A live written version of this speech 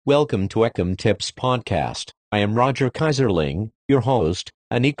Welcome to Ecom Tips Podcast. I am Roger Kaiserling, your host,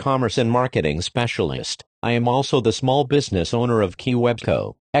 an e-commerce and marketing specialist. I am also the small business owner of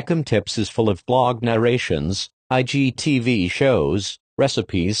KeyWebCo. Ecom Tips is full of blog narrations, IGTV shows,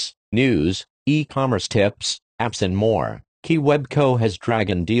 recipes, news, e-commerce tips, apps and more. KeyWebCo has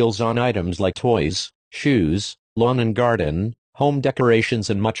dragon deals on items like toys, shoes, lawn and garden, home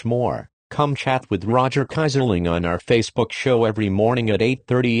decorations and much more. Come chat with Roger Kaiserling on our Facebook show every morning at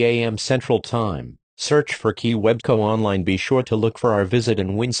 8:30 a.m. Central Time. Search for KeyWebCo online. Be sure to look for our Visit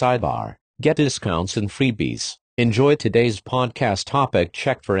and Win sidebar. Get discounts and freebies. Enjoy today's podcast topic.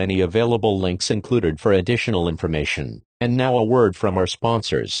 Check for any available links included for additional information. And now a word from our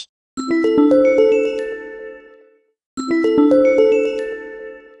sponsors.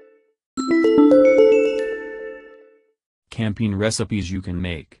 Camping recipes you can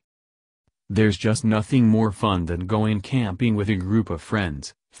make. There's just nothing more fun than going camping with a group of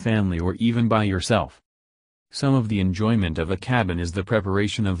friends, family or even by yourself. Some of the enjoyment of a cabin is the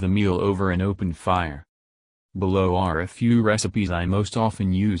preparation of the meal over an open fire. Below are a few recipes I most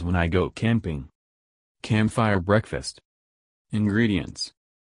often use when I go camping. Campfire breakfast. Ingredients: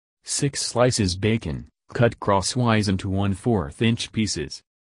 6 slices bacon, cut crosswise into 1/4 inch pieces.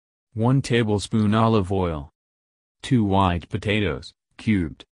 1 tablespoon olive oil. 2 white potatoes,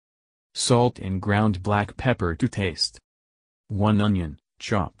 cubed. Salt and ground black pepper to taste. 1 onion,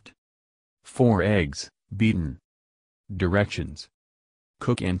 chopped. 4 eggs, beaten. Directions: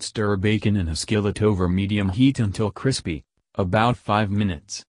 cook and stir bacon in a skillet over medium heat until crispy, about 5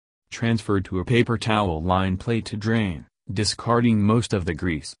 minutes. Transfer to a paper towel-lined plate to drain, discarding most of the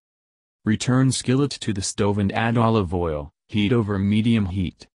grease. Return skillet to the stove and add olive oil, heat over medium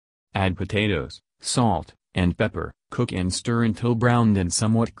heat. Add potatoes, salt, and pepper. Cook and stir until browned and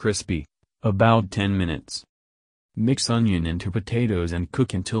somewhat crispy, about 10 minutes. Mix onion into potatoes and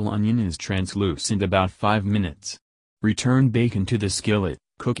cook until onion is translucent, about 5 minutes. Return bacon to the skillet,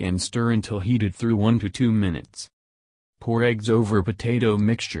 cook and stir until heated through 1 to 2 minutes. Pour eggs over potato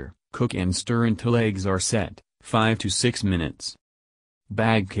mixture, cook and stir until eggs are set, 5 to 6 minutes.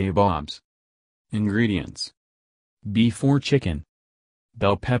 Bag kebabs. Ingredients: beef or chicken.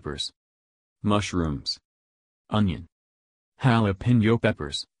 Bell peppers. Mushrooms. Onion. Jalapeno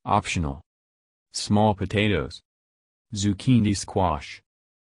peppers, optional. Small potatoes. Zucchini squash.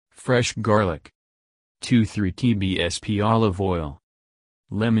 Fresh garlic. 2-3 TBSP olive oil.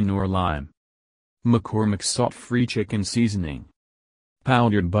 Lemon or lime. McCormick salt-free chicken seasoning.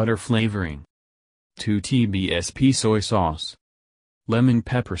 Powdered butter flavoring. 2 TBSP soy sauce. Lemon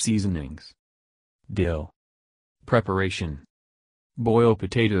pepper seasonings. Dill. Preparation: boil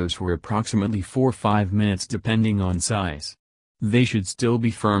potatoes for approximately 4-5 minutes depending on size. They should still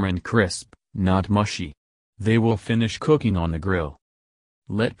be firm and crisp, not mushy. They will finish cooking on the grill.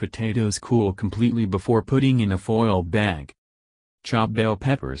 Let potatoes cool completely before putting in a foil bag. Chop bell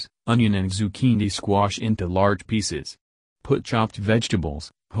peppers, onion and zucchini squash into large pieces. Put chopped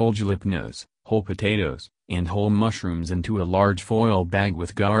vegetables, whole jalapenos, whole potatoes, and whole mushrooms into a large foil bag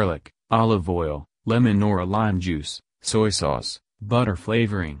with garlic, olive oil, lemon or lime juice, soy sauce, butter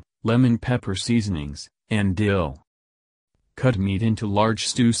flavoring, lemon pepper seasonings, and dill. Cut meat into large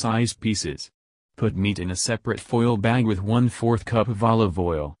stew-sized pieces. Put meat in a separate foil bag with 1/4 cup of olive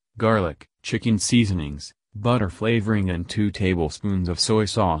oil, garlic, chicken seasonings, butter flavoring and 2 tablespoons of soy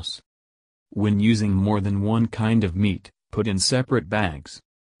sauce. When using more than one kind of meat, put in separate bags.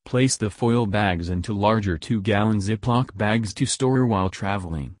 Place the foil bags into larger 2-gallon Ziploc bags to store while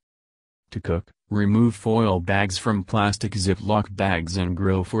traveling. To cook, remove foil bags from plastic Ziploc bags and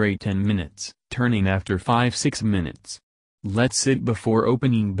grill for 8-10 minutes, turning after 5-6 minutes. Let sit before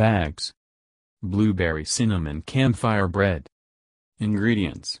opening bags. Blueberry cinnamon campfire bread.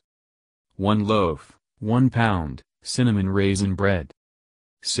 Ingredients: 1 loaf, 1 pound, cinnamon raisin bread.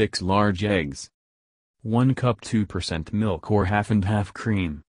 6 large eggs. 1 cup 2% milk or half and half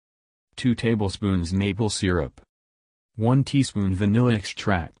cream. 2 tablespoons maple syrup. 1 teaspoon vanilla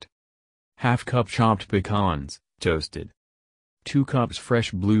extract. Half cup chopped pecans, toasted. 2 cups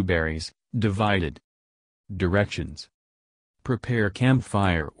fresh blueberries, divided. Directions: prepare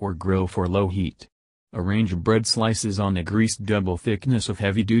campfire or grill for low heat. Arrange bread slices on a greased double thickness of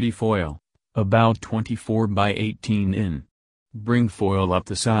heavy-duty foil, about 24 by 18 in. Bring foil up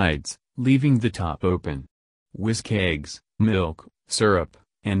the sides, leaving the top open. Whisk eggs, milk, syrup,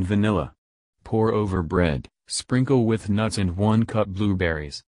 and vanilla. Pour over bread, sprinkle with nuts and 1 cup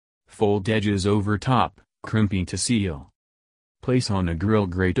blueberries. Fold edges over top, crimping to seal. Place on a grill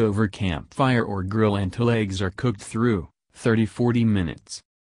grate over campfire or grill until eggs are cooked through, 30-40 minutes.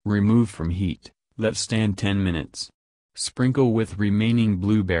 Remove from heat, let stand 10 minutes. Sprinkle with remaining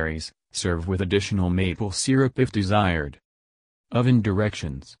blueberries, serve with additional maple syrup if desired. Oven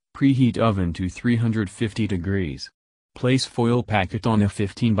directions: preheat oven to 350 degrees. Place foil packet on a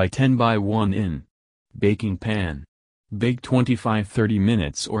 15 by 10 by 1 in. Baking pan. Bake 25-30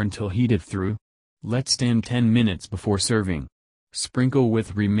 minutes or until heated through. Let stand 10 minutes before serving. Sprinkle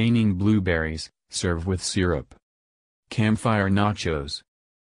with remaining blueberries, serve with syrup. Campfire nachos.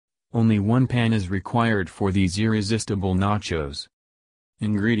 Only one pan is required for these irresistible nachos.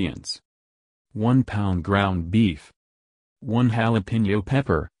 Ingredients: 1 pound ground beef. 1 jalapeno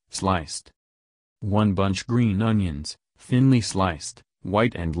pepper, sliced. 1 bunch green onions, thinly sliced,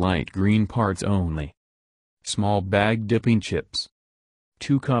 white and light green parts only. Small bag dipping chips.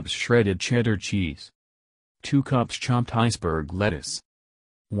 2 cups shredded cheddar cheese. 2 cups chopped iceberg lettuce.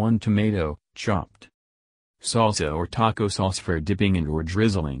 1 tomato, chopped. Salsa or taco sauce for dipping and or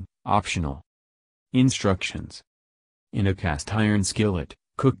drizzling, optional. Instructions: in a cast iron skillet,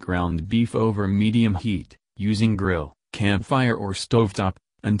 cook ground beef over medium heat, using grill, campfire or stovetop,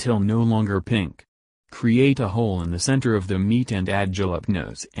 until no longer pink. Create a hole in the center of the meat and add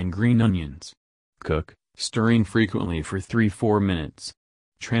jalapenos and green onions. Cook, stirring frequently for 3-4 minutes.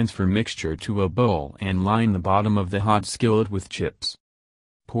 Transfer mixture to a bowl and line the bottom of the hot skillet with chips.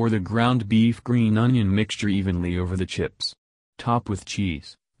 Pour the ground beef green onion mixture evenly over the chips. Top with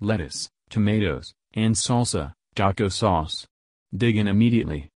cheese, lettuce, tomatoes, and salsa, taco sauce. Dig in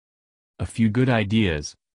immediately. A few good ideas.